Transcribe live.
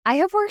I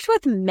have worked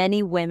with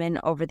many women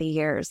over the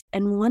years,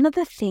 and one of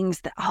the things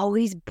that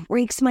always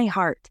breaks my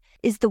heart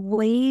is the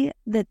way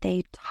that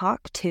they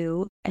talk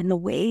to and the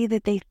way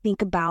that they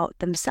think about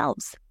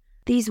themselves.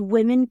 These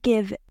women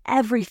give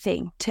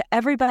everything to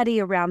everybody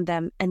around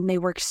them, and they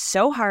work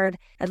so hard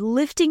at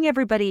lifting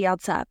everybody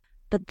else up.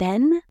 But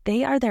then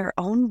they are their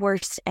own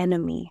worst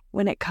enemy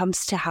when it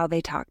comes to how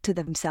they talk to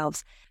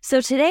themselves. So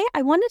today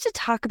I wanted to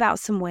talk about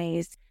some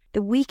ways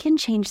that we can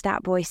change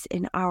that voice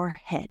in our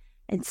head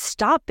and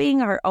stop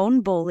being our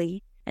own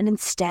bully and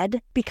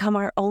instead become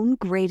our own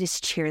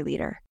greatest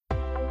cheerleader.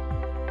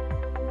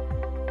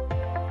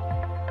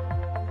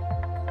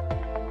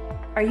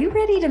 Are you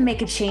ready to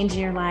make a change in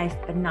your life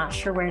but not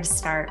sure where to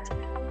start?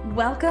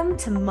 Welcome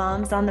to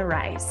Moms on the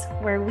Rise,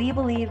 where we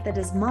believe that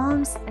as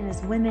moms and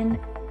as women,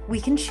 we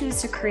can choose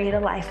to create a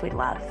life we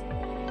love.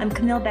 I'm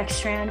Camille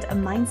Beckstrand, a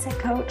mindset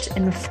coach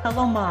and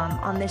fellow mom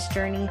on this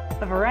journey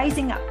of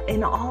rising up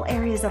in all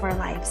areas of our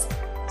lives.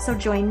 So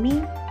join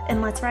me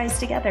and let's rise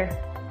together.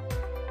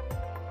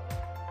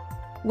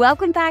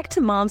 Welcome back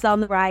to Moms on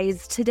the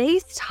Rise.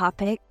 Today's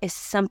topic is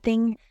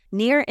something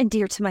near and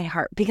dear to my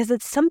heart because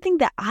it's something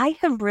that I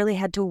have really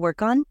had to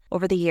work on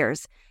over the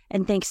years.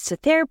 And thanks to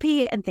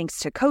therapy and thanks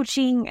to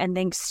coaching and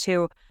thanks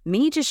to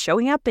me just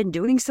showing up and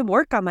doing some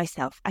work on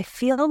myself, I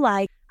feel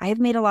like I have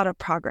made a lot of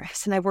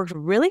progress and I've worked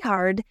really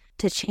hard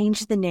to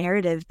change the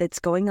narrative that's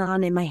going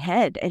on in my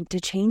head and to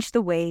change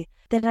the way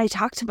that I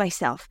talk to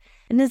myself.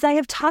 And as I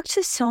have talked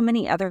to so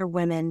many other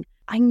women,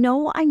 I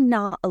know I'm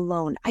not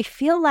alone. I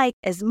feel like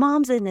as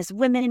moms and as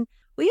women,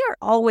 we are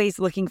always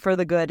looking for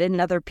the good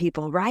in other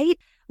people, right?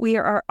 We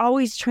are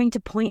always trying to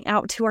point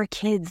out to our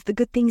kids the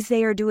good things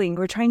they are doing.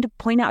 We're trying to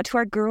point out to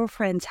our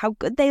girlfriends how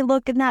good they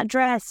look in that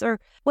dress or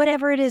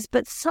whatever it is.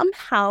 But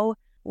somehow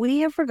we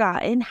have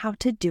forgotten how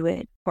to do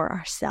it for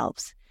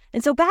ourselves.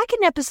 And so back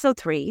in episode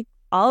 3,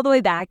 all the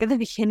way back at the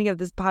beginning of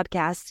this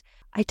podcast,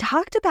 I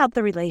talked about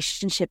the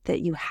relationship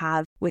that you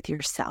have with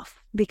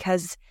yourself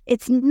because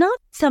it's not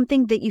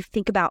something that you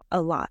think about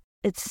a lot.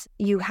 It's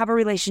you have a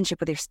relationship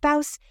with your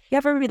spouse, you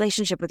have a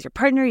relationship with your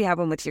partner, you have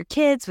one with your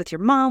kids, with your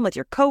mom, with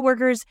your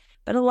coworkers.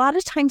 But a lot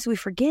of times we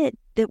forget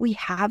that we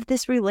have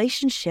this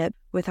relationship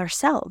with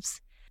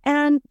ourselves.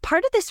 And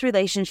part of this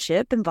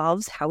relationship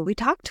involves how we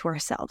talk to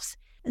ourselves.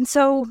 And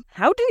so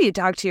how do you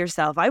talk to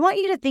yourself? I want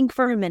you to think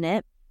for a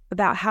minute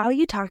about how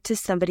you talk to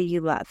somebody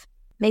you love.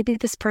 Maybe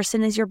this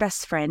person is your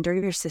best friend or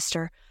your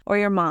sister or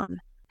your mom.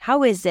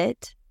 How is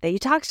it that you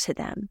talk to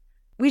them?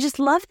 We just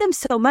love them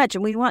so much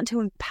and we want to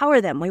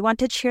empower them. We want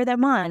to cheer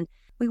them on.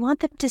 We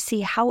want them to see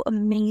how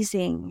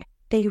amazing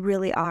they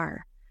really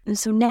are. And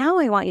so now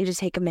I want you to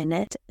take a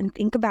minute and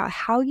think about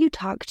how you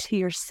talk to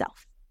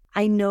yourself.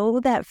 I know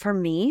that for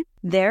me,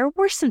 there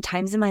were some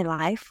times in my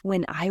life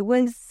when I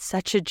was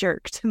such a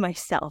jerk to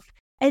myself.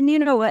 And you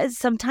know what?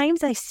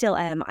 Sometimes I still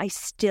am. I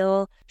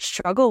still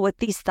struggle with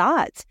these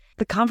thoughts.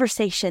 The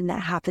conversation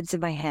that happens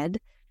in my head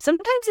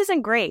sometimes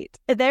isn't great.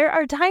 There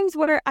are times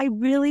where I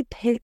really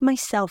pick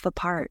myself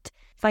apart,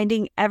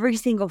 finding every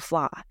single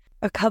flaw.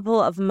 A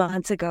couple of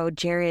months ago,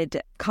 Jared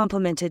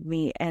complimented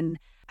me, and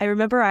I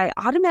remember I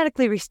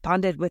automatically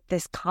responded with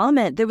this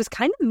comment that was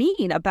kind of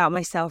mean about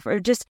myself,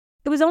 or just,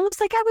 it was almost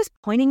like I was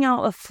pointing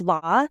out a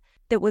flaw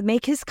that would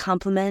make his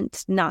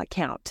compliment not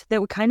count,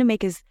 that would kind of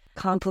make his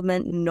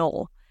compliment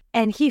null.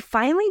 And he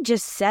finally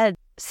just said,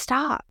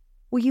 "Stop.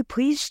 Will you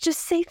please just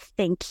say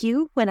thank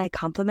you when I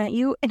compliment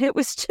you?" And it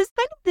was just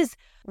kind of this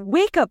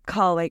wake-up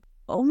call, like,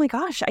 oh my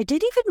gosh, I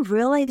didn't even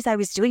realize I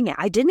was doing it.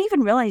 I didn't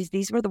even realize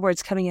these were the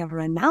words coming out of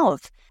my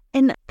mouth.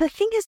 And the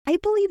thing is, I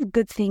believe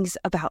good things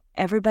about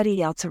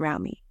everybody else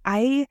around me.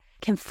 I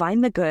can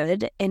find the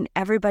good in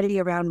everybody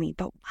around me,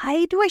 but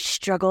why do I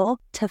struggle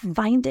to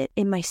find it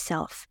in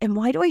myself? And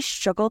why do I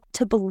struggle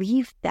to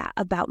believe that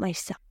about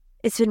myself?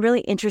 It's been really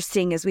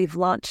interesting as we've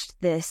launched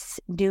this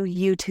new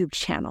YouTube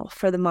channel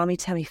for the Mommy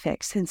Tummy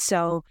Fix. And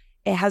so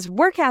it has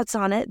workouts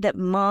on it that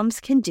moms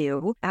can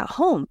do at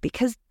home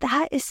because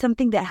that is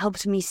something that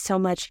helped me so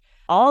much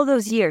all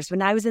those years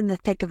when I was in the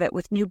thick of it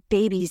with new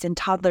babies and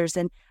toddlers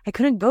and I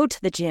couldn't go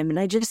to the gym and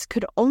I just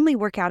could only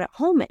work out at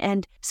home.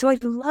 And so I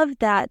love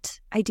that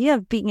idea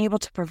of being able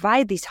to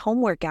provide these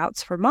home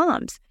workouts for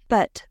moms.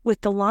 But with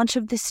the launch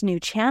of this new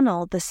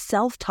channel, the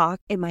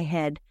self-talk in my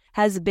head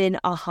has been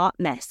a hot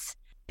mess.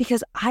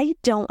 Because I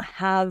don't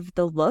have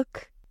the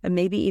look and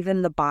maybe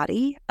even the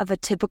body of a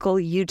typical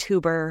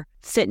YouTuber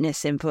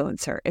fitness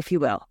influencer, if you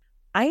will.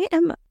 I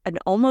am an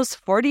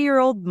almost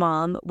 40-year-old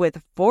mom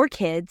with 4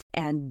 kids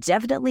and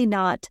definitely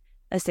not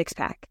a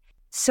six-pack.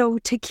 So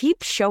to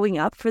keep showing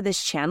up for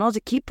this channel,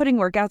 to keep putting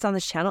workouts on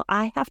this channel,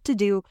 I have to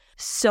do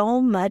so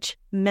much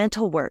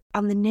mental work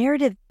on the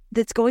narrative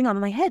that's going on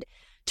in my head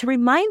to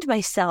remind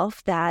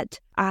myself that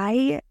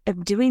I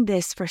am doing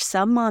this for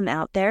some mom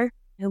out there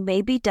who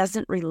maybe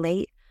doesn't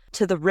relate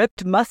to the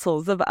ripped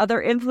muscles of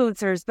other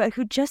influencers, but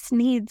who just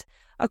needs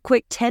a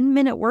quick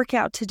 10-minute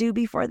workout to do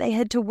before they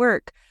head to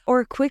work,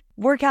 or a quick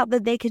workout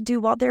that they can do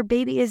while their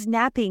baby is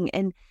napping.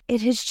 And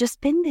it has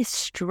just been this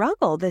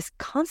struggle, this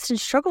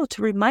constant struggle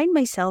to remind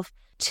myself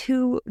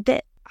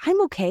that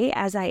I'm okay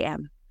as I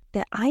am.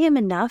 that I am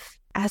enough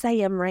as I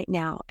am right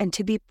now and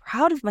to be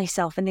proud of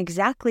myself and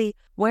exactly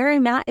where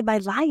I'm at in my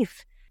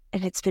life.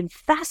 And it's been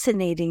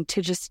fascinating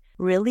to just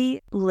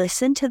really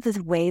listen to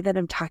the way that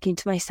I'm talking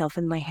to myself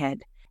in my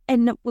head.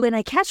 And when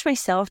I catch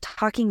myself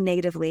talking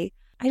negatively,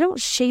 I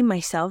don't shame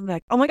myself. I'm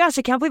like, oh my gosh,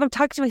 I can't believe I'm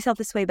talking to myself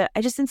this way. But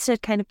I just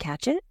instead kind of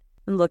catch it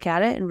and look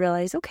at it and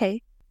realize,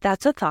 okay,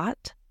 that's a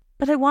thought.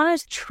 But I want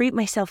to treat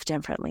myself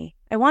differently.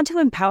 I want to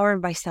empower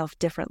myself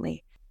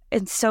differently.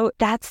 And so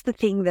that's the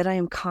thing that I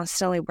am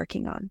constantly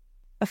working on.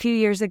 A few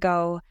years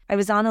ago, I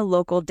was on a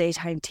local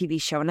daytime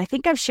TV show, and I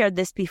think I've shared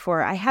this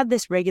before. I had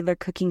this regular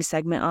cooking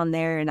segment on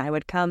there, and I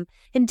would come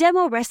and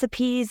demo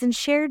recipes and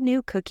share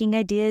new cooking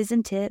ideas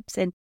and tips.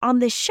 And on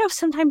this show,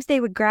 sometimes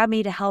they would grab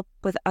me to help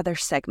with other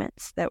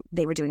segments that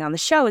they were doing on the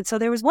show. And so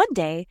there was one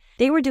day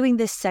they were doing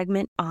this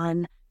segment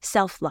on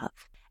self-love,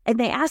 and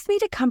they asked me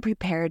to come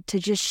prepared to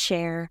just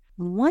share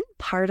one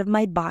part of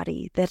my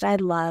body that I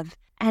love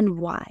and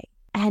why.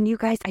 And you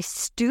guys, I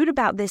stewed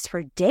about this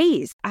for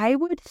days. I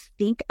would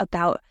think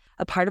about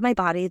a part of my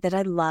body that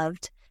I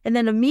loved, and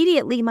then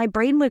immediately my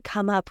brain would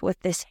come up with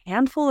this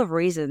handful of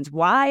reasons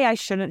why I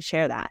shouldn't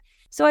share that.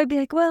 So I'd be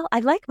like, well, I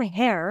like my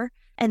hair.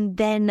 And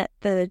then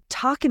the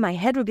talk in my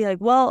head would be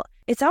like, well,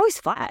 it's always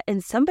flat,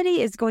 and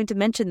somebody is going to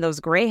mention those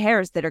gray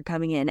hairs that are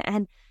coming in,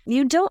 and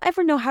you don't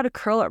ever know how to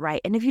curl it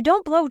right. And if you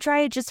don't blow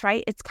dry it just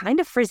right, it's kind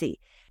of frizzy.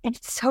 And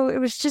so it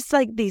was just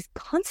like these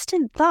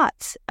constant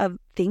thoughts of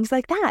things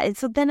like that. And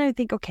so then I would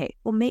think, okay,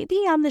 well, maybe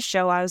on the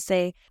show I would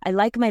say, I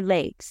like my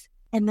legs.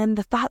 And then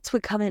the thoughts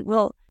would come in,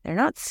 well, they're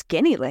not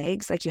skinny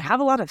legs. Like, you have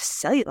a lot of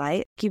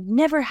cellulite. You've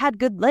never had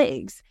good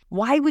legs.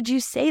 Why would you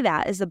say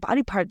that as a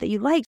body part that you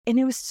like? And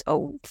it was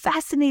so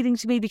fascinating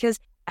to me because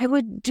I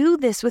would do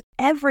this with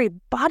every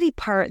body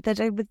part that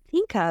I would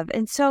think of.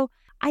 And so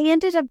I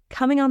ended up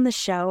coming on the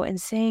show and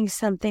saying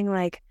something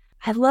like,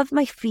 I love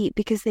my feet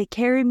because they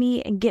carry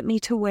me and get me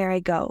to where I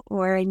go,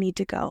 where I need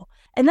to go.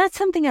 And that's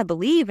something I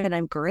believe, and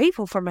I'm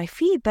grateful for my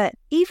feet. But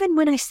even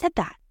when I said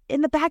that,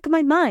 in the back of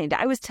my mind,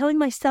 I was telling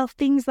myself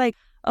things like,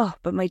 oh,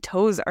 but my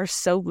toes are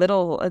so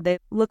little. They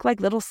look like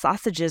little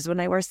sausages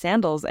when I wear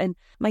sandals, and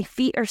my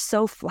feet are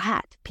so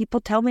flat. People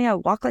tell me I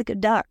walk like a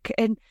duck.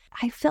 And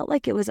I felt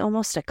like it was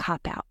almost a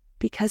cop-out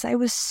because I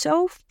was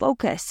so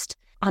focused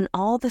on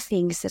all the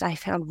things that I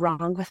found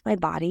wrong with my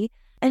body,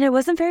 and I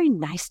wasn't very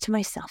nice to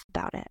myself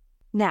about it.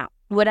 Now,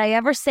 would I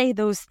ever say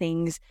those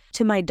things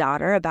to my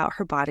daughter about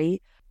her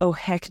body? Oh,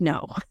 heck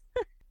no.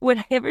 Would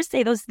I ever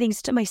say those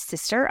things to my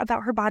sister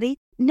about her body?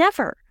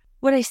 Never.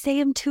 Would I say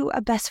them to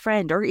a best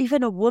friend or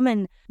even a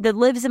woman that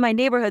lives in my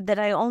neighborhood that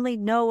I only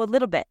know a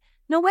little bit?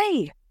 No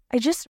way. I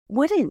just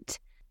wouldn't.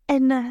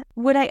 And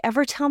would I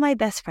ever tell my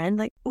best friend,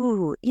 like,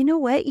 ooh, you know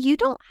what? You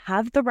don't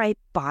have the right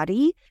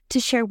body to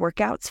share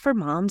workouts for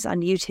moms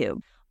on YouTube.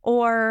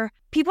 Or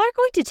people are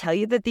going to tell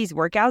you that these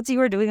workouts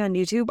you are doing on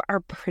YouTube are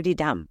pretty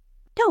dumb.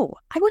 No,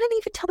 I wouldn't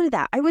even tell her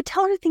that. I would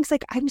tell her things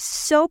like, I'm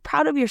so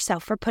proud of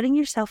yourself for putting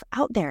yourself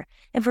out there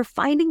and for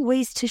finding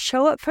ways to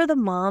show up for the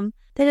mom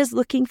that is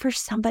looking for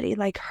somebody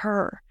like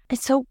her. And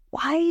so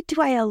why do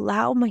I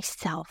allow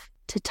myself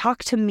to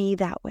talk to me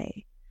that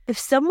way? If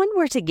someone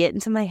were to get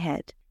into my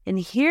head and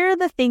hear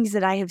the things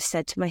that I have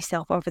said to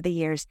myself over the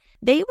years,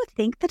 they would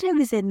think that I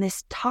was in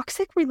this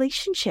toxic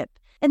relationship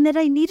and that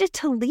I needed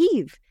to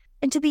leave.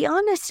 And to be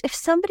honest, if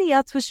somebody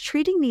else was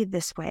treating me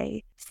this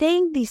way,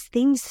 saying these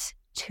things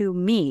to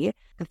me,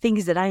 the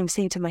things that I am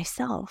saying to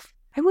myself,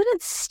 I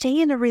wouldn't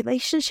stay in a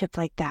relationship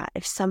like that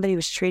if somebody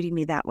was treating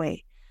me that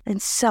way. And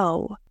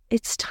so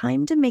it's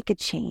time to make a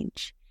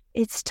change.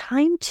 It's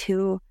time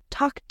to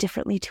talk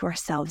differently to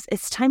ourselves.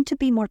 It's time to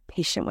be more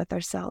patient with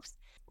ourselves.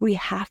 We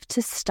have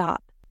to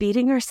stop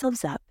beating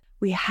ourselves up.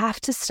 We have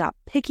to stop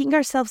picking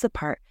ourselves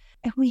apart.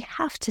 And we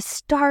have to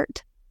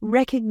start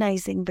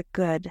recognizing the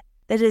good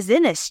that is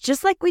in us,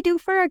 just like we do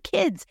for our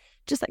kids,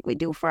 just like we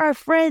do for our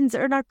friends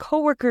and our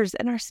coworkers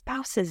and our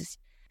spouses.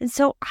 And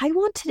so I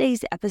want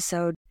today's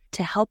episode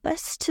to help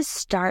us to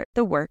start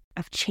the work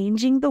of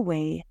changing the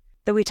way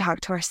that we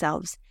talk to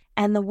ourselves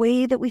and the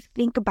way that we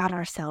think about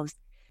ourselves.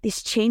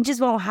 These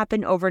changes won't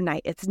happen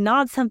overnight. It's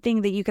not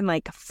something that you can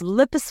like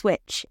flip a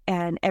switch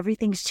and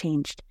everything's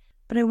changed.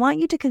 But I want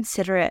you to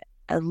consider it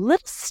a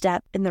little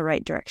step in the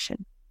right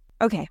direction.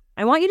 Okay,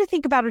 I want you to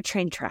think about a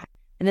train track.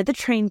 And at the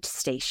train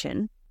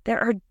station, there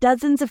are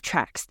dozens of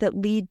tracks that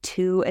lead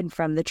to and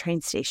from the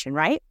train station,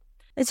 right?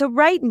 And so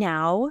right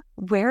now,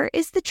 where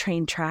is the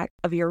train track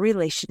of your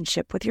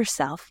relationship with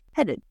yourself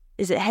headed?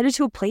 Is it headed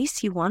to a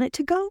place you want it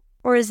to go?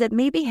 Or is it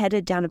maybe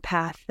headed down a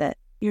path that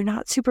you're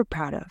not super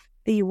proud of,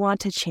 that you want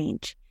to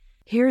change?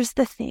 Here's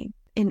the thing.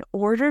 In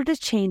order to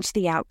change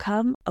the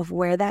outcome of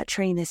where that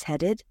train is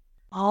headed,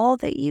 all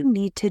that you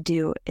need to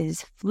do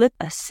is flip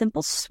a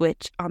simple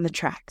switch on the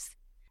tracks.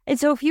 And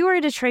so if you were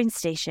at a train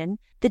station,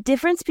 the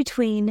difference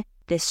between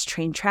this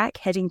train track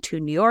heading to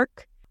New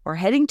York or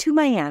heading to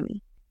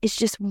Miami is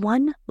just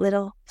one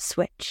little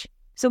switch.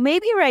 So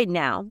maybe right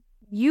now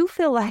you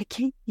feel like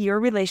your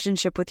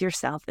relationship with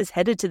yourself is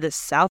headed to the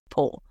South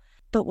Pole.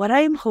 But what I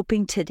am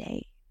hoping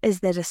today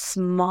is that a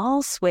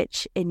small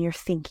switch in your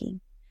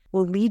thinking,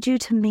 will lead you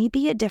to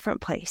maybe a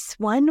different place,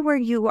 one where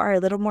you are a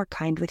little more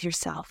kind with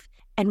yourself,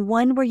 and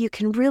one where you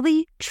can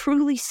really,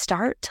 truly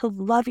start to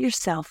love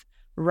yourself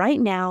right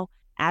now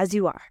as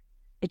you are.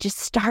 It just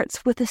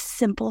starts with a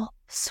simple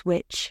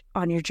switch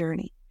on your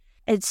journey.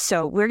 And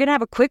so we're going to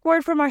have a quick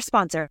word from our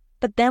sponsor,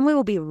 but then we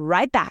will be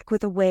right back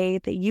with a way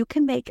that you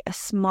can make a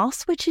small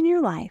switch in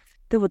your life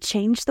that will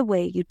change the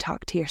way you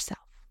talk to yourself.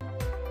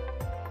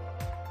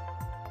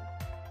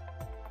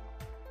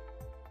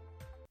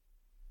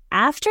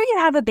 After you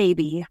have a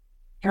baby,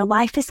 your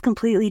life is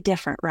completely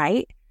different,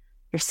 right?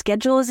 Your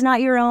schedule is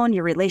not your own,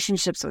 your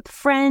relationships with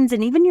friends,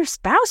 and even your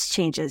spouse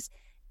changes.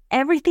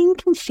 Everything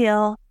can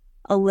feel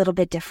a little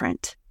bit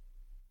different,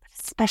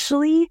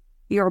 especially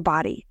your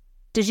body.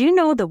 Did you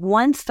know that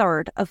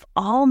 1/3 of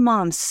all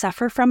moms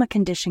suffer from a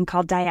condition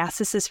called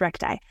diastasis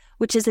recti,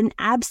 which is an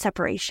ab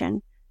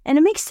separation? And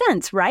it makes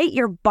sense, right?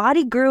 Your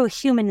body grew a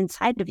human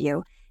inside of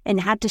you and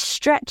had to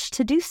stretch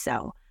to do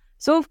so.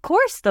 So of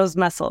course those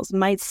muscles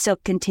might still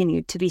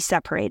continue to be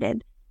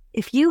separated.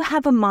 If you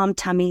have a mom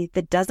tummy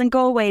that doesn't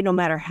go away no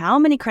matter how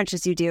many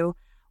crunches you do,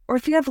 or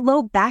if you have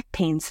low back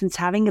pain since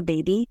having a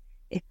baby,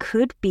 it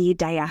could be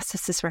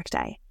diastasis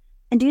recti.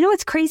 And do you know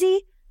what's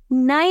crazy?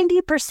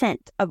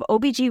 90% of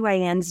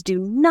OBGYNs do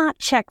not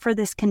check for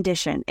this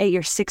condition at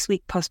your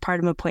 6-week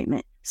postpartum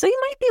appointment. So you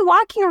might be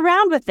walking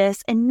around with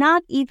this and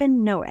not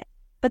even know it.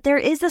 But there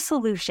is a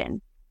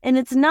solution. And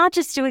it's not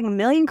just doing a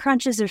million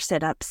crunches or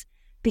sit-ups,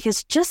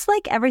 because just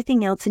like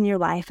everything else in your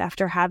life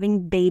after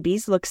having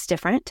babies looks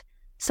different,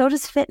 so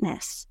does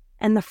fitness.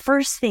 And the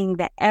first thing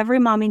that every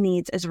mommy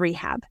needs is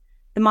rehab.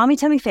 The Mommy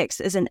Tummy Fix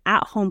is an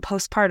at-home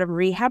postpartum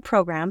rehab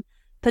program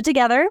put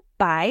together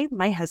by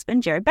my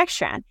husband, Jared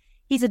Beckstrand.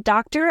 He's a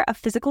doctor of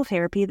physical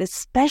therapy that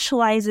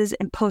specializes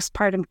in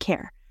postpartum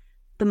care.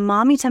 The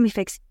Mommy Tummy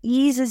Fix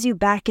eases you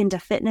back into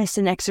fitness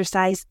and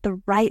exercise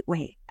the right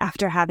way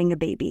after having a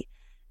baby.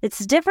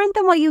 It's different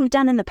than what you've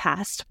done in the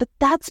past, but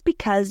that's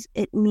because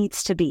it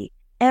needs to be.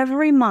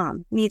 Every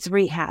mom needs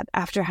rehab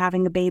after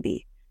having a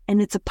baby,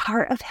 and it's a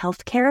part of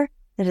healthcare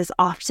that is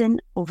often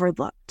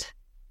overlooked.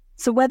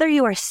 So whether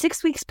you are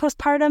 6 weeks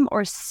postpartum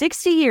or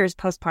 60 years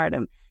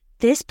postpartum,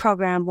 this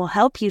program will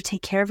help you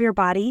take care of your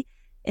body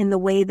in the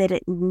way that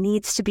it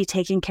needs to be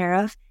taken care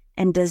of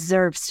and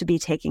deserves to be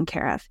taken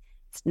care of.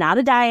 It's not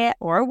a diet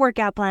or a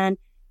workout plan.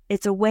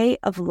 It's a way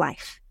of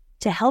life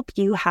to help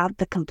you have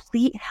the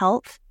complete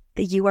health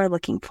that you are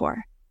looking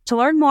for. To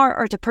learn more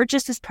or to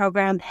purchase this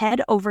program,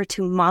 head over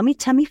to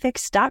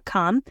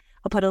mommytummyfix.com.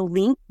 I'll put a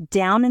link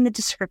down in the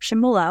description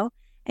below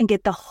and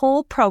get the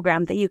whole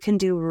program that you can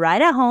do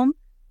right at home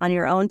on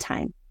your own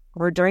time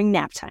or during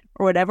nap time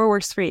or whatever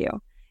works for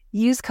you.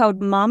 Use code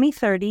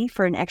MOMMY30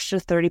 for an extra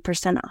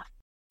 30% off.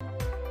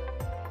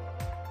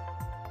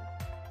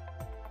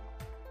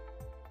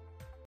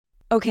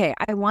 Okay,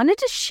 I wanted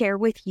to share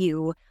with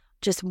you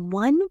just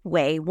one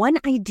way, one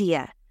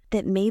idea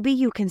that maybe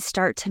you can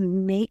start to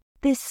make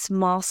this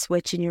small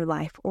switch in your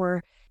life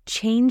or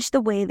change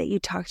the way that you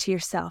talk to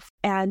yourself.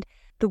 And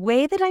the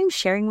way that I'm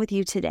sharing with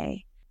you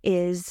today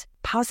is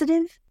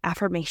positive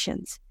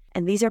affirmations.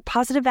 And these are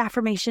positive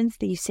affirmations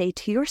that you say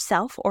to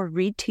yourself or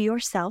read to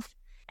yourself.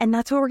 And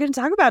that's what we're going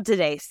to talk about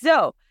today.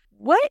 So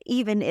what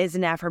even is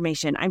an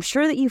affirmation? I'm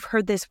sure that you've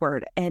heard this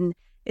word and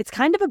it's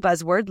kind of a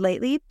buzzword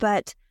lately,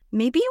 but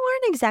maybe you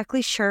aren't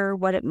exactly sure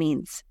what it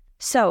means.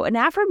 So an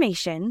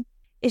affirmation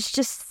is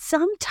just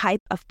some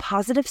type of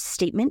positive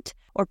statement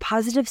or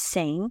positive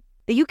saying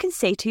that you can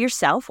say to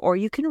yourself or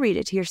you can read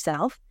it to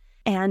yourself.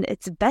 And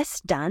it's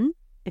best done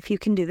if you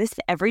can do this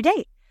every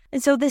day.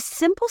 And so this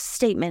simple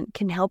statement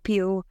can help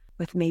you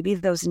with maybe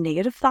those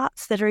negative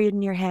thoughts that are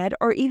in your head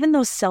or even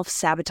those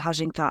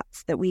self-sabotaging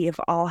thoughts that we have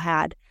all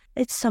had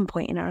at some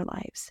point in our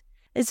lives.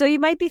 And so you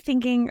might be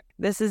thinking,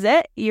 this is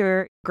it.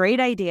 Your great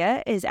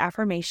idea is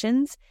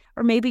affirmations.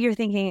 Or maybe you're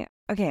thinking,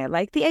 okay, I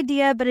like the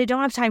idea, but I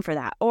don't have time for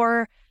that.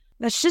 Or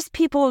that's just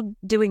people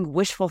doing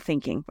wishful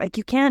thinking. Like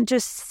you can't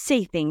just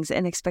say things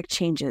and expect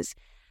changes.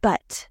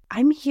 But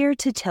I'm here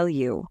to tell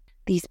you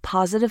these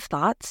positive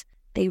thoughts,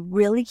 they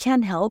really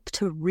can help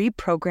to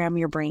reprogram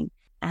your brain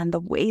and the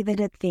way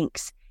that it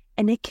thinks.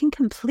 And it can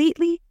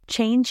completely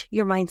change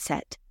your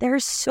mindset.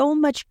 There's so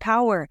much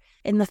power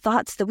in the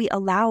thoughts that we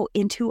allow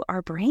into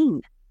our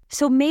brain.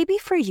 So maybe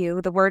for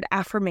you, the word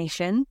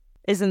affirmation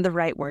isn't the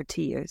right word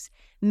to use.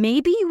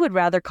 Maybe you would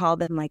rather call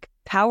them like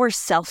power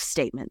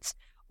self-statements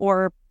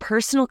or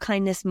personal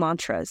kindness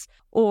mantras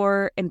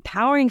or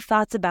empowering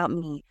thoughts about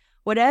me,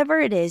 whatever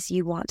it is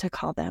you want to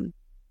call them.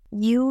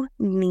 You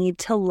need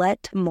to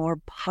let more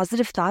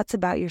positive thoughts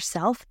about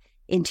yourself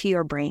into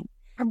your brain.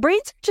 Our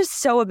brains are just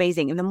so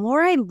amazing. And the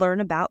more I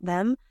learn about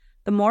them,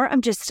 the more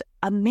I'm just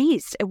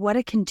amazed at what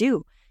it can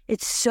do.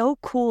 It's so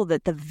cool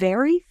that the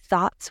very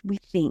thoughts we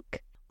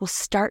think will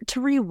start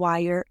to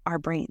rewire our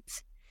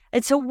brains.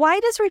 And so why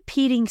does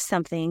repeating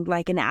something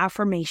like an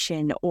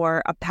affirmation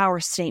or a power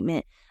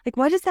statement, like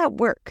why does that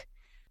work?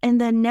 And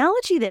the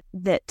analogy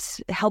that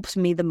helped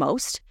me the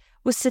most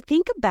was to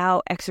think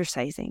about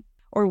exercising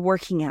or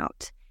working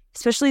out,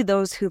 especially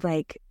those who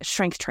like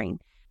strength train.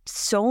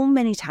 so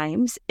many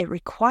times it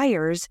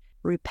requires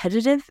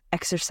repetitive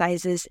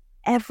exercises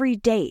every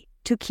day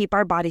to keep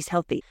our bodies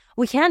healthy.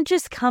 We can't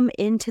just come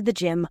into the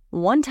gym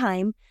one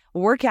time,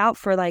 work out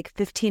for like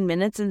 15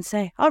 minutes and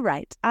say, all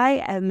right,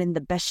 I am in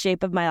the best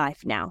shape of my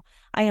life now.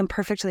 I am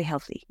perfectly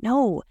healthy.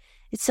 No,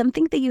 it's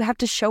something that you have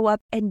to show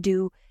up and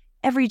do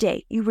every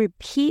day. You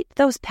repeat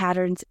those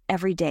patterns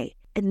every day,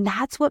 and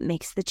that's what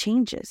makes the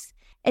changes.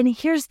 And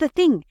here's the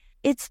thing,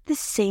 it's the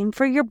same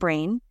for your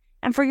brain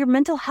and for your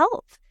mental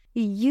health.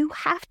 You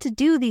have to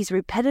do these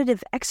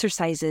repetitive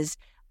exercises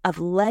of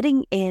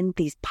letting in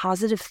these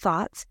positive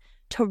thoughts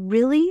to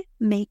really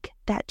make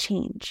that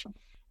change.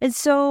 And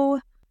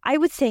so I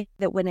would say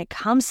that when it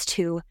comes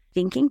to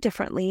thinking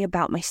differently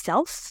about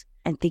myself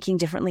and thinking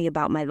differently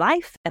about my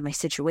life and my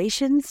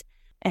situations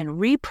and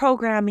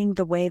reprogramming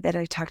the way that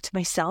I talk to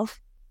myself,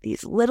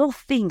 these little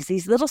things,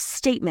 these little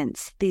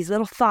statements, these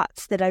little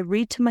thoughts that I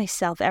read to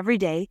myself every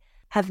day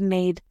have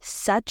made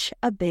such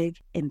a big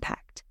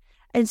impact.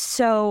 And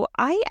so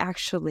I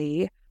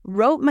actually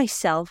wrote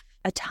myself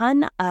a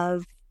ton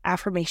of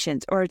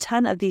affirmations or a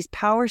ton of these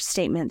power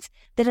statements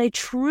that I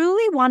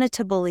truly wanted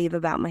to believe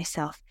about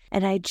myself.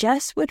 And I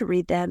just would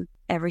read them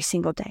every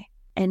single day.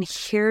 And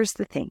here's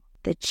the thing,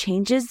 the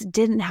changes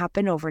didn't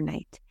happen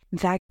overnight. In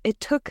fact, it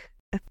took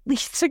at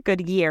least a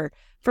good year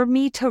for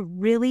me to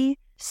really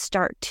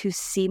start to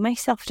see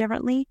myself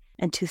differently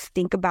and to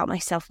think about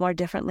myself more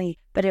differently.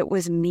 But it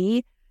was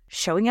me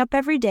showing up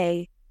every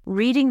day,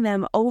 reading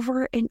them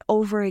over and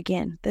over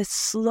again that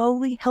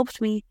slowly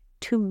helped me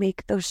to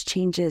make those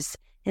changes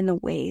in the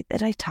way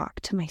that I talk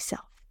to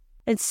myself.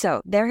 And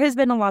so there has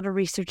been a lot of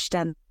research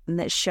done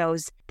that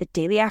shows that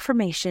daily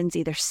affirmations,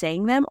 either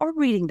saying them or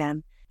reading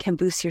them, can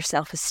boost your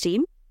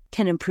self-esteem,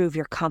 can improve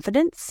your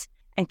confidence,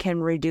 and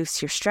can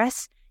reduce your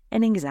stress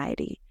and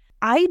anxiety.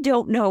 I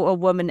don't know a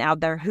woman out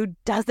there who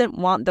doesn't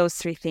want those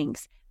three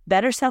things: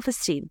 better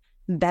self-esteem,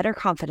 better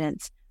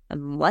confidence,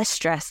 and less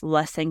stress,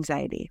 less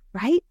anxiety,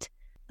 right?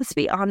 Let's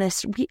be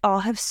honest, we all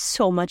have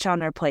so much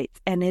on our plates,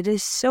 and it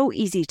is so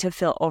easy to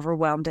feel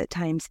overwhelmed at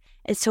times.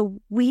 And so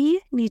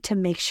we need to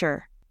make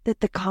sure that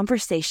the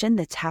conversation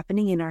that's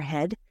happening in our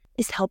head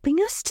is helping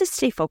us to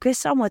stay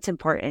focused on what's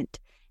important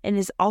and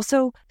is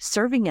also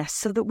serving us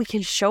so that we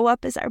can show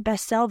up as our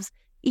best selves,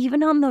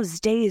 even on those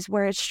days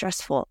where it's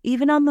stressful,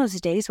 even on those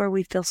days where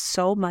we feel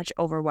so much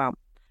overwhelmed.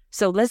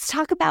 So let's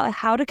talk about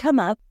how to come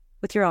up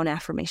with your own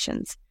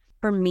affirmations.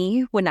 For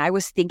me, when I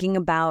was thinking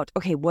about,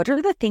 okay, what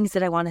are the things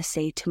that I want to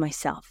say to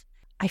myself?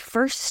 I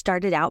first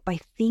started out by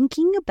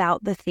thinking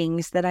about the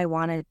things that I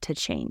wanted to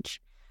change.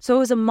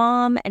 So as a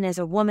mom and as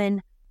a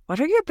woman,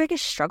 what are your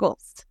biggest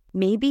struggles?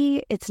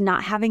 Maybe it's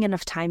not having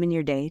enough time in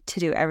your day to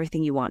do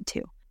everything you want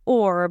to.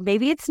 Or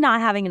maybe it's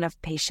not having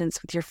enough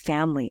patience with your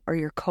family or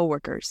your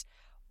coworkers.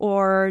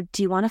 Or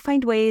do you want to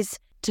find ways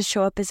to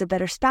show up as a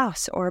better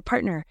spouse or a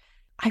partner?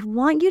 I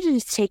want you to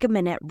just take a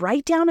minute,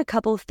 write down a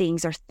couple of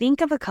things or think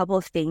of a couple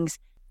of things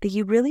that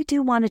you really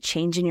do want to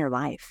change in your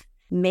life.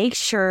 Make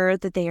sure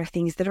that they are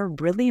things that are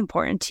really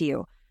important to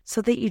you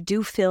so that you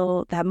do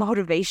feel that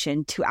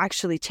motivation to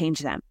actually change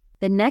them.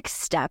 The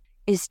next step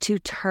is to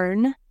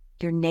turn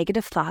your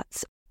negative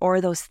thoughts or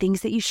those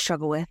things that you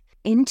struggle with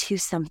into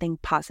something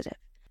positive.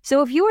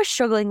 So if you are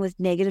struggling with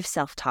negative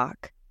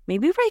self-talk,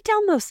 maybe write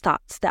down those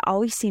thoughts that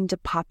always seem to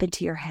pop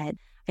into your head.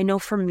 I know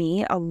for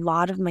me, a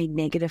lot of my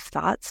negative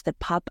thoughts that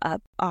pop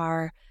up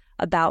are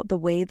about the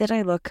way that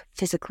I look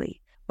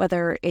physically,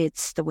 whether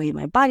it's the way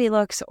my body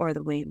looks or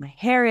the way my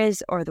hair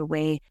is or the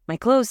way my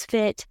clothes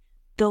fit.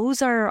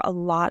 Those are a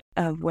lot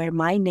of where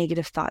my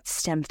negative thoughts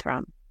stem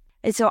from.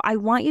 And so I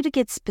want you to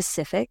get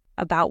specific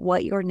about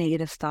what your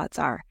negative thoughts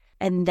are.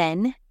 And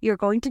then you're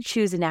going to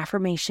choose an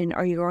affirmation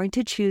or you're going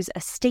to choose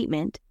a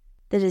statement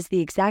that is the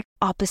exact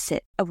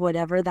opposite of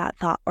whatever that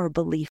thought or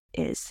belief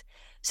is.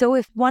 So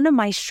if one of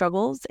my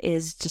struggles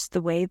is just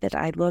the way that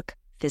I look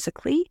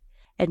physically,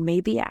 and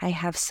maybe I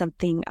have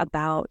something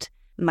about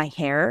my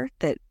hair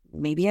that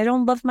maybe I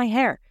don't love my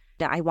hair,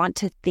 that I want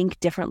to think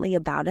differently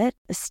about it,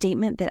 a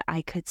statement that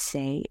I could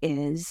say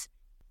is,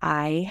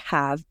 I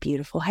have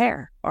beautiful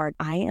hair, or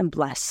I am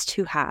blessed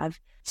to have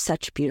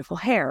such beautiful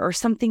hair, or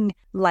something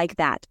like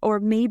that. Or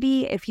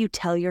maybe if you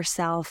tell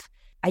yourself,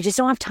 I just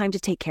don't have time to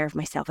take care of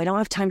myself. I don't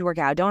have time to work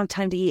out. I don't have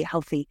time to eat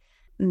healthy.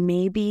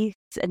 Maybe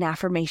an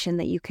affirmation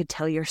that you could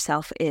tell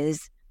yourself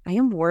is, I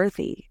am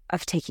worthy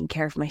of taking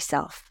care of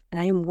myself,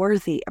 and I am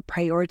worthy of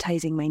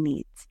prioritizing my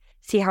needs.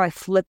 See how I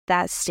flipped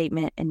that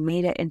statement and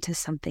made it into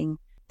something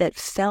that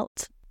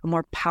felt a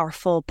more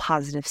powerful,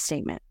 positive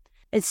statement.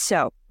 And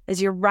so,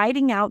 as you're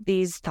writing out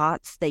these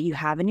thoughts that you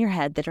have in your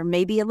head that are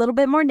maybe a little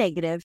bit more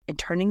negative and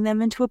turning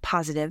them into a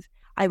positive,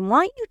 I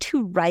want you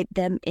to write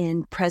them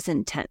in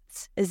present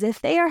tense, as if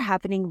they are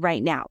happening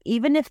right now,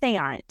 even if they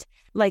aren't.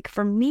 Like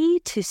for me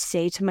to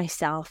say to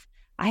myself,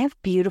 I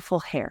have beautiful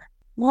hair.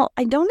 Well,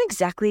 I don't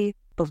exactly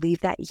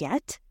believe that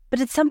yet, but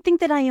it's something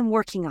that I am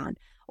working on.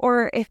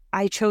 Or if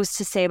I chose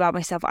to say about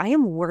myself, I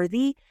am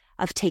worthy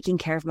of taking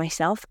care of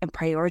myself and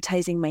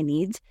prioritizing my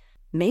needs,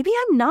 maybe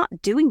I'm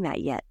not doing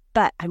that yet.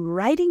 but I'm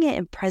writing it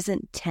in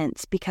present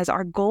tense because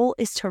our goal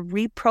is to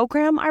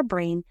reprogram our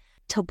brain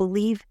to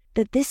believe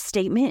that this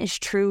statement is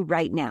true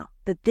right now,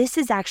 that this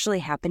is actually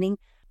happening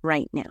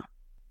right now.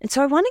 And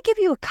so I want to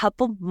give you a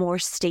couple more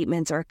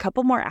statements or a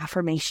couple more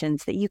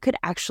affirmations that you could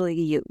actually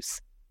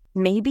use.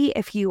 Maybe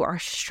if you are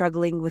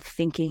struggling with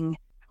thinking,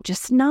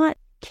 just not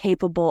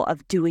capable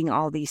of doing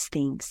all these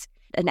things,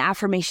 an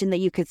affirmation that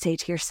you could say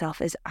to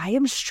yourself is, I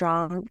am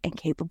strong and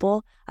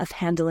capable of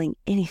handling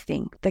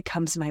anything that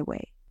comes my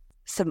way.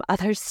 Some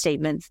other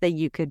statements that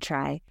you could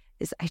try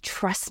is, I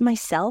trust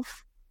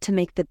myself to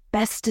make the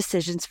best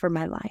decisions for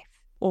my life,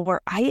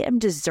 or I am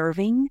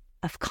deserving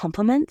of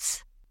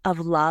compliments, of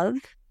love,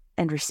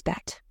 and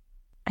respect.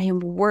 I am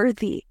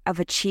worthy of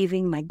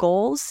achieving my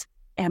goals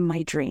and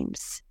my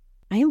dreams.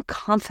 I am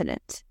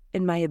confident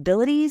in my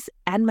abilities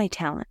and my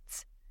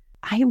talents.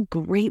 I am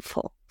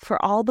grateful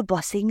for all the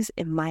blessings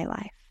in my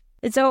life.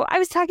 And so I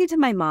was talking to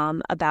my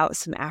mom about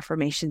some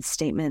affirmation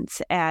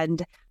statements,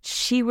 and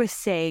she was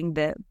saying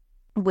that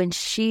when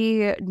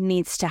she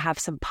needs to have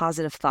some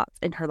positive thoughts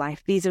in her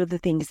life, these are the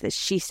things that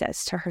she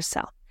says to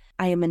herself.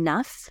 I am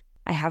enough.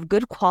 I have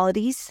good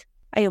qualities.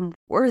 I am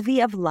worthy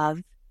of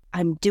love.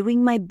 I'm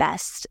doing my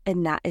best,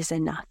 and that is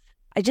enough.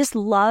 I just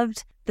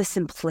loved the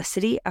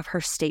simplicity of her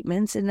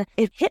statements, and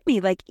it hit me,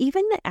 like,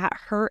 even at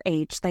her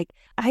age, like,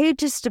 I had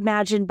just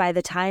imagined by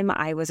the time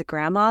I was a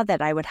grandma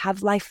that I would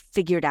have life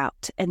figured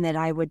out and that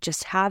I would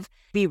just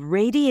be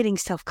radiating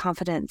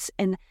self-confidence.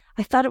 And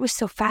I thought it was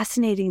so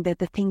fascinating that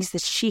the things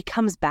that she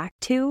comes back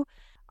to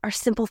are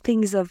simple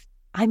things of,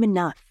 I'm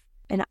enough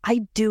and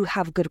I do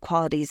have good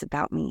qualities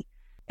about me.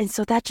 And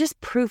so that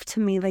just proved to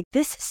me, like,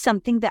 this is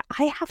something that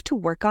I have to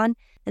work on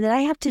and that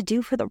I have to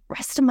do for the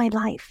rest of my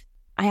life.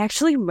 I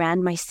actually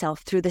ran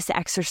myself through this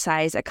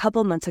exercise a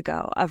couple months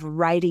ago of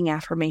writing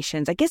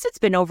affirmations. I guess it's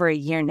been over a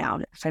year now,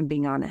 if I'm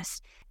being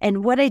honest.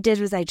 And what I did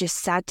was I just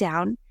sat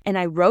down and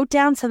I wrote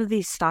down some of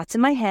these thoughts in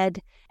my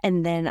head,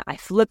 and then I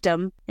flipped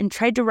them and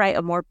tried to write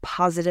a more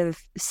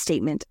positive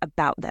statement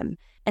about them.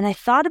 And I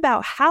thought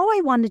about how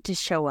I wanted to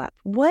show up.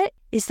 What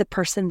is the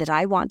person that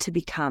I want to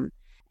become?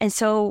 And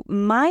so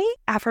my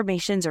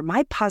affirmations or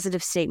my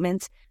positive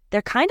statements,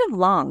 they're kind of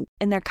long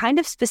and they're kind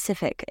of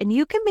specific, and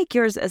you can make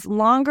yours as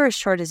long or as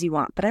short as you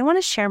want, but I want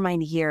to share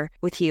mine here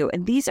with you.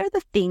 And these are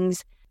the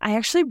things, I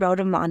actually wrote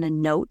them on a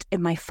note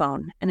in my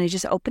phone, and I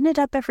just open it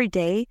up every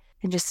day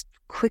and just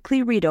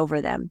quickly read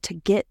over them to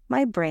get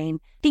my brain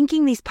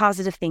thinking these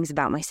positive things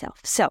about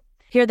myself. So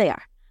here they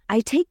are.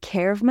 I take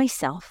care of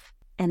myself,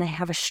 and I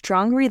have a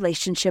strong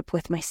relationship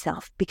with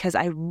myself because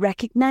I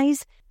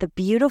recognize the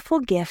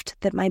beautiful gift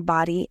that my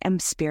body and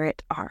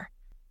spirit are.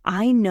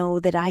 I know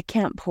that I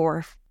can't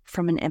pour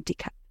from an empty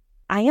cup.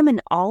 I am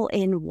an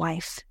all-in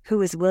wife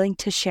who is willing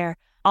to share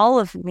all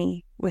of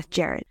me with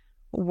Jared.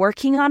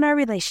 Working on our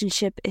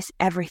relationship is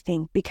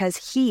everything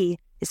because he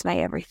is my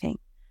everything.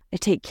 I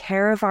take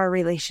care of our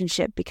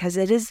relationship because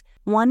it is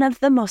one of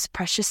the most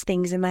precious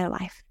things in my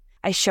life.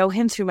 I show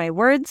him through my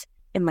words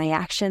and my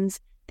actions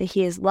that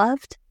he is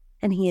loved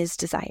and he is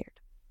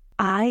desired.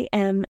 I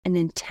am an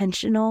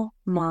intentional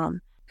mom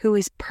who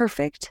is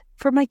perfect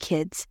for my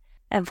kids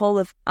and full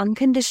of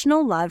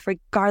unconditional love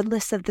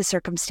regardless of the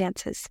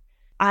circumstances.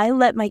 I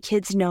let my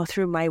kids know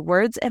through my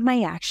words and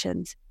my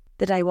actions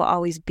that I will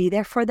always be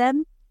there for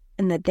them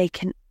and that they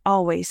can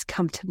always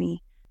come to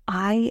me.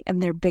 I am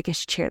their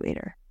biggest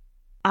cheerleader.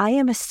 I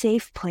am a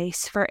safe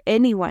place for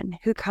anyone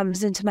who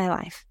comes into my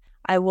life.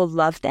 I will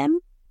love them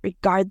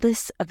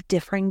regardless of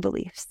differing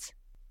beliefs.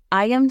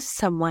 I am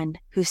someone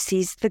who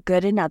sees the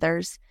good in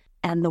others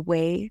and the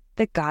way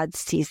that God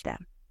sees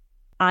them.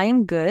 I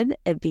am good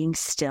at being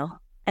still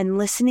and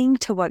listening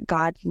to what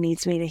God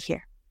needs me to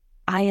hear.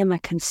 I am a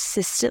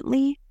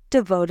consistently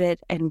devoted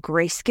and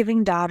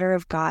grace-giving daughter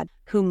of God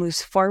who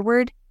moves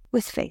forward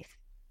with faith.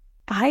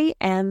 I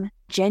am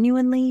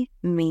genuinely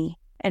me,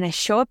 and I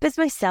show up as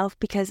myself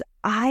because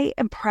I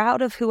am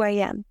proud of who I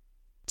am.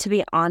 To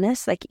be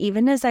honest, like,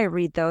 even as I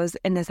read those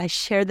and as I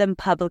share them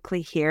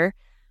publicly here,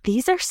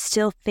 these are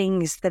still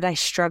things that I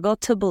struggle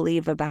to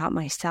believe about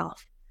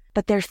myself,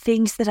 but they're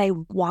things that I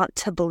want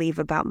to believe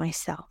about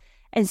myself.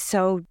 And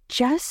so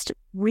just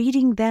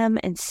reading them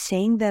and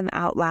saying them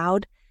out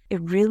loud,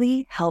 it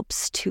really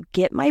helps to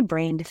get my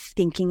brain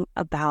thinking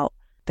about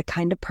the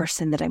kind of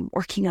person that I'm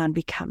working on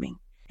becoming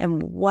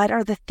and what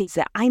are the things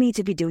that I need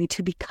to be doing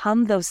to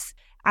become those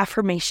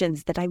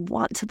affirmations that I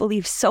want to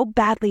believe so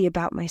badly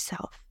about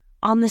myself.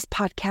 On this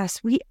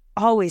podcast, we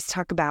always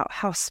talk about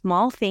how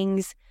small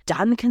things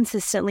done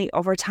consistently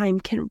over time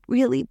can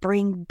really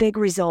bring big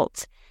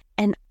results.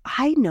 And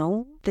I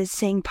know that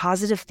saying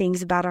positive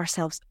things about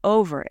ourselves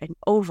over and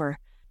over,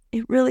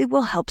 it really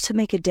will help to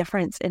make a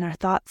difference in our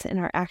thoughts and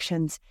our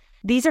actions.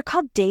 These are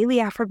called daily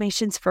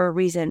affirmations for a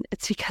reason.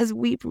 It's because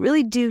we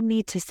really do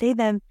need to say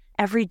them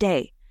every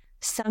day.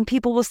 Some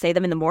people will say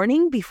them in the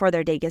morning before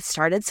their day gets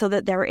started so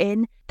that they're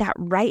in that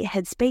right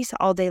headspace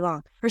all day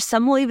long. Or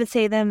some will even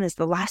say them as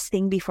the last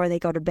thing before they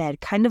go to bed,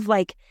 kind of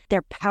like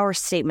their power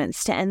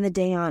statements to end the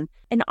day on.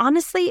 And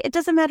honestly, it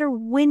doesn't matter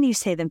when you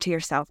say them to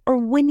yourself or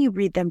when you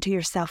read them to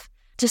yourself.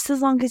 just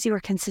as long as you are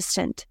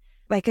consistent.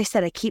 Like I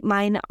said, I keep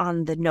mine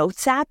on the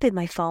Notes app in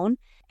my phone,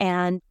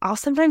 and I'll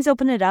sometimes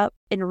open it up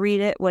and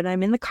read it when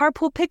I'm in the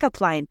carpool pickup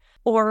line,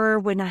 or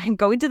when I'm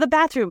going to the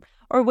bathroom,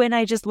 or when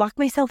I just lock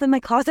myself in my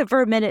closet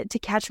for a minute to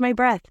catch my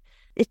breath.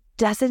 It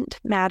doesn't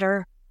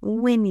matter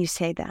when you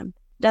say them.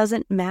 It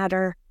doesn't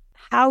matter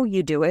how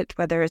you do it,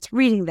 whether it's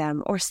reading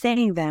them or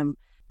saying them,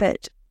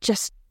 but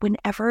just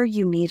whenever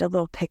you need a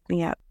little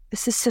pick-me-up,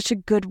 this is such a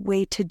good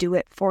way to do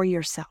it for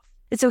yourself.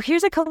 And so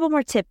here's a couple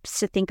more tips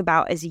to think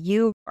about as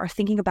you are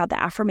thinking about the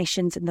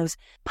affirmations and those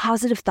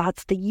positive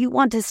thoughts that you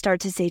want to start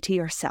to say to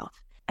yourself.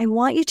 I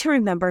want you to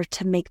remember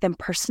to make them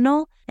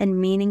personal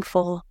and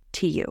meaningful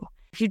to you.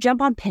 If you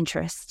jump on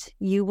Pinterest,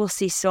 you will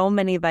see so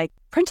many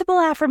printable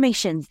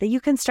affirmations that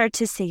you can start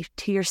to say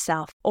to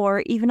yourself.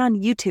 Or even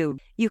on YouTube,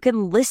 you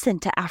can listen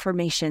to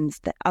affirmations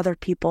that other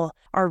people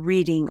are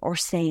reading or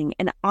saying.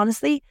 And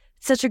honestly,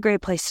 it's such a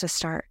great place to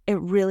start.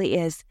 It really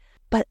is.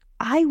 But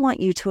I want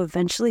you to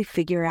eventually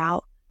figure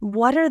out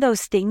what are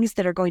those things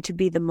that are going to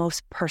be the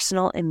most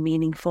personal and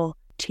meaningful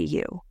to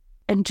you.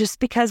 And just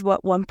because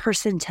what one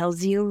person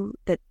tells you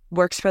that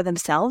works for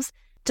themselves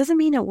doesn't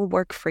mean it will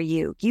work for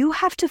you. You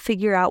have to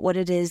figure out what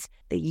it is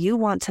that you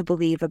want to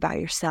believe about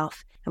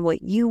yourself and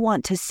what you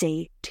want to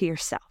say to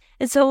yourself.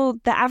 And so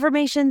the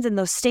affirmations and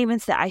those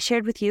statements that I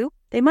shared with you,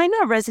 they might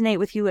not resonate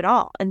with you at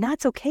all, and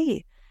that's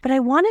okay. But I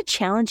want to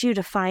challenge you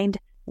to find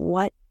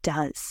what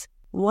does.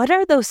 What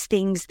are those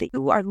things that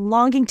you are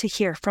longing to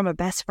hear from a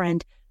best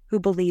friend who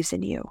believes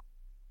in you?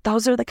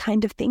 Those are the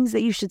kind of things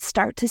that you should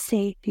start to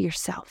say to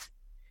yourself.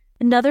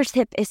 Another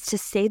tip is to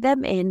say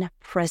them in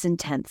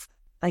present tense.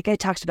 Like I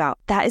talked about,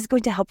 that is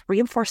going to help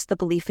reinforce the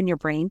belief in your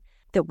brain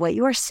that what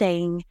you are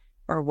saying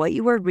or what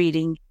you are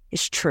reading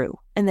is true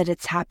and that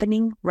it's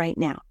happening right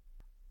now.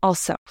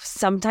 Also,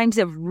 sometimes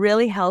it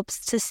really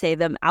helps to say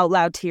them out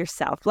loud to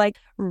yourself, like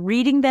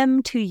reading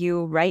them to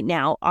you right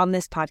now on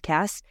this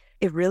podcast.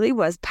 It really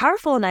was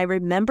powerful, and I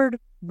remembered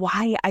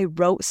why I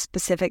wrote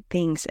specific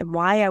things and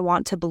why I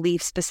want to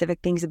believe specific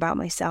things about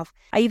myself.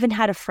 I even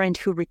had a friend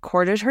who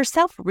recorded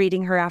herself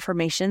reading her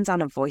affirmations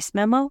on a voice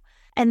memo,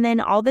 and then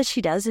all that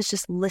she does is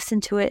just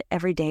listen to it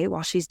every day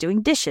while she's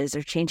doing dishes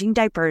or changing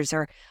diapers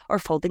or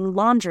folding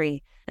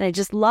laundry. And I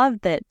just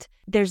love that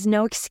there's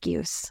no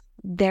excuse.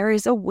 There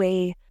is a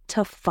way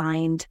to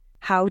find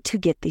how to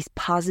get these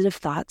positive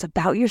thoughts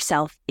about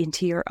yourself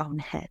into your own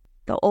head.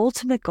 The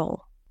ultimate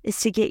goal is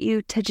to get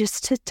you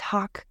to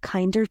talk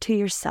kinder to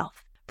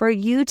yourself, for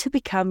you to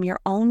become your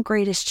own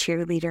greatest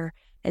cheerleader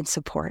and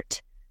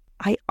support.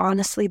 I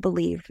honestly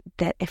believe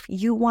that if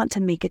you want to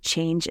make a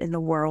change in the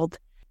world,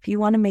 if you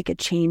want to make a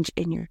change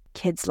in your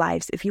kids'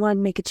 lives, if you want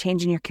to make a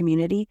change in your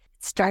community,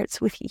 it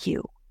starts with you.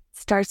 It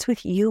starts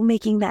with you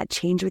making that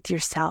change with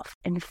yourself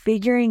and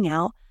figuring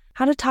out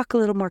how to talk a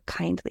little more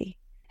kindly,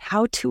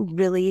 how to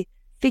really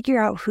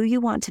figure out who you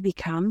want to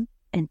become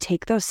and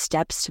take those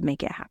steps to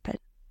make it happen.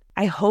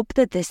 I hope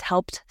that this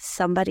helped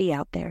somebody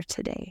out there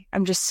today.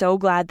 I'm just so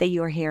glad that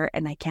you're here,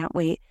 and I can't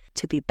wait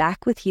to be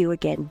back with you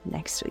again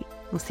next week.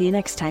 We'll see you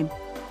next time.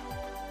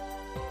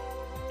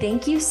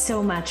 Thank you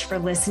so much for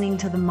listening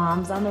to the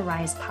Moms on the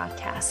Rise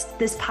podcast.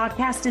 This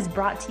podcast is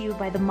brought to you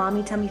by the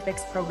Mommy Tummy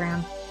Fix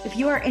program. If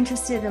you are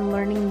interested in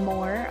learning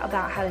more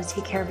about how to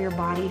take care of your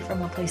body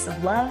from a place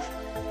of love,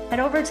 head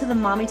over to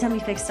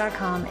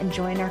themommytummyfix.com and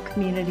join our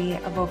community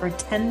of over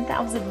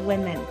 10,000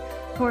 women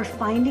who are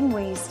finding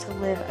ways to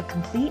live a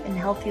complete and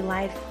healthy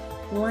life,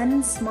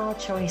 one small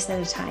choice at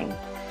a time.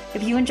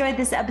 If you enjoyed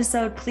this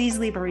episode, please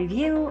leave a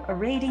review, a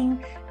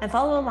rating, and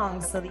follow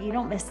along so that you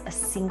don't miss a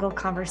single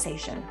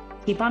conversation.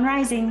 Keep on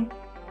rising.